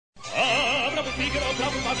bravo pigro,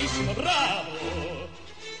 bravo, bravissimo, bravo.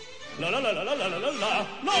 La la la la la la la la la,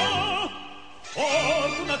 no,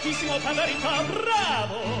 fortunatissimo per verità,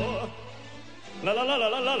 bravo. La la la la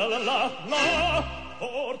la la la la la, la,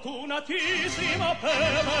 fortunatissimo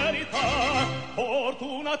per verità,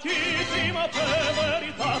 fortunatissimo per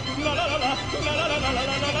verità, la la la la la la la la la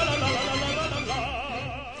la la la la.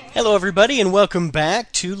 Hello everybody and welcome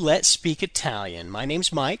back to Let's Speak Italian. My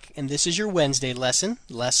name's Mike and this is your Wednesday lesson,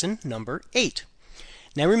 lesson number 8.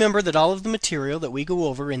 Now remember that all of the material that we go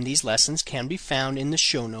over in these lessons can be found in the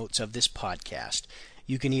show notes of this podcast.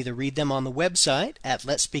 You can either read them on the website at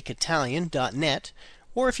letspeakitalian.net,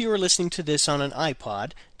 or if you are listening to this on an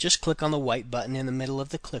iPod, just click on the white button in the middle of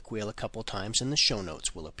the click wheel a couple times and the show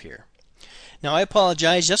notes will appear. Now I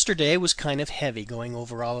apologize, yesterday was kind of heavy going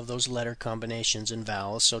over all of those letter combinations and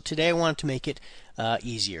vowels, so today I wanted to make it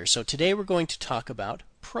easier. So today we're going to talk about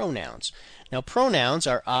pronouns. Now pronouns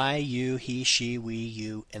are I, you, he, she, we,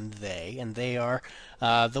 you, and they are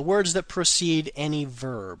the words that precede any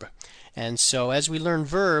verb. And so as we learn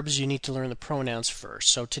verbs, you need to learn the pronouns first.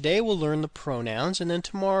 So today we'll learn the pronouns, and then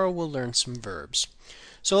tomorrow we'll learn some verbs.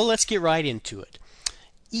 So let's get right into it.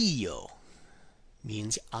 Io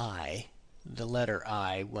means I. The letter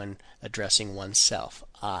I when addressing oneself.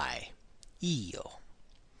 I. Io.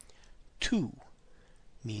 Tu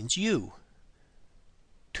means you.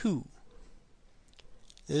 Tu.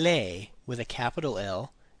 Lei with a capital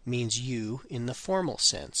L means you in the formal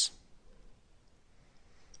sense.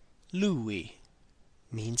 Lui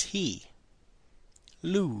means he.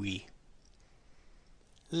 Lui.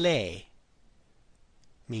 Lei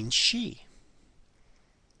means she.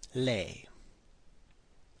 Lei.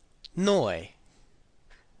 Noi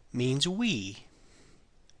means we.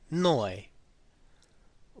 Noi.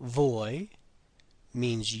 Voi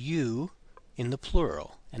means you in the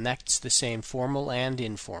plural, and that's the same formal and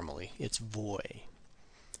informally. It's voi.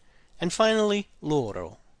 And finally,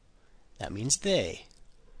 loro. That means they.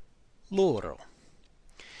 Loro.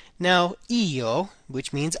 Now, io,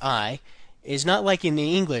 which means I, is not like in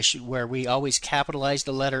the English where we always capitalize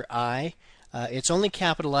the letter I. It's only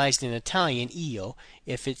capitalized in Italian, io,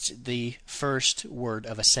 if it's the first word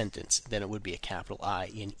of a sentence. Then it would be a capital I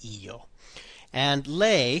in io. And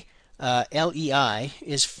lei, L-E-I,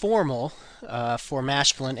 is formal for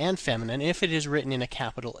masculine and feminine if it is written in a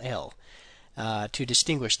capital L, to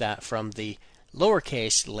distinguish that from the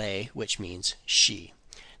lowercase lei, which means she.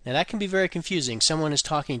 Now that can be very confusing. Someone is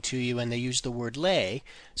talking to you and they use the word lei.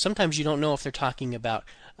 Sometimes you don't know if they're talking about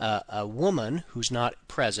a woman who's not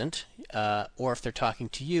present, or if they're talking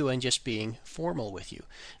to you and just being formal with you.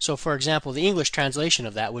 So for example, the English translation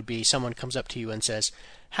of that would be someone comes up to you and says,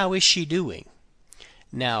 "How is she doing?"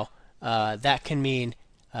 Now that can mean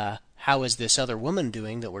how is this other woman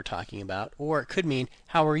doing that we're talking about, or it could mean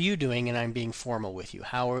how are you doing and I'm being formal with you.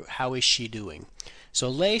 How is she doing? So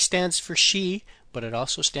lei stands for she, but it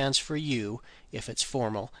also stands for you if it's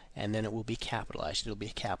formal, and then it will be capitalized. It'll be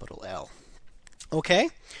a capital L. Okay?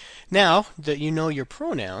 Now that you know your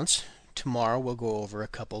pronouns, tomorrow we'll go over a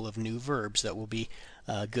couple of new verbs that will be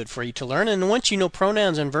good for you to learn. And once you know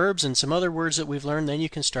pronouns and verbs and some other words that we've learned, then you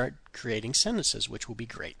can start creating sentences, which will be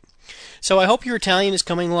great. So I hope your Italian is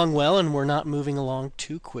coming along well and we're not moving along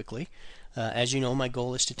too quickly. As you know, my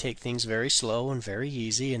goal is to take things very slow and very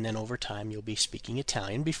easy, and then over time you'll be speaking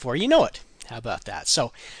Italian before you know it. How about that?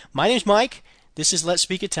 So, my name's Mike, this is Let's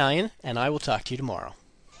Speak Italian, and I will talk to you tomorrow.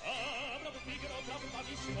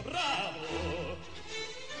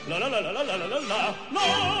 La la la la la la la la,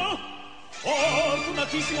 no,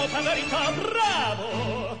 fortunatissimo per verità,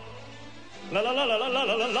 bravo. La la la la la la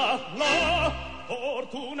la la la,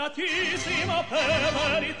 fortunatissimo per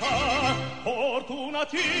verità,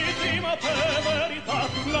 fortunatissimo per verità,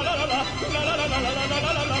 la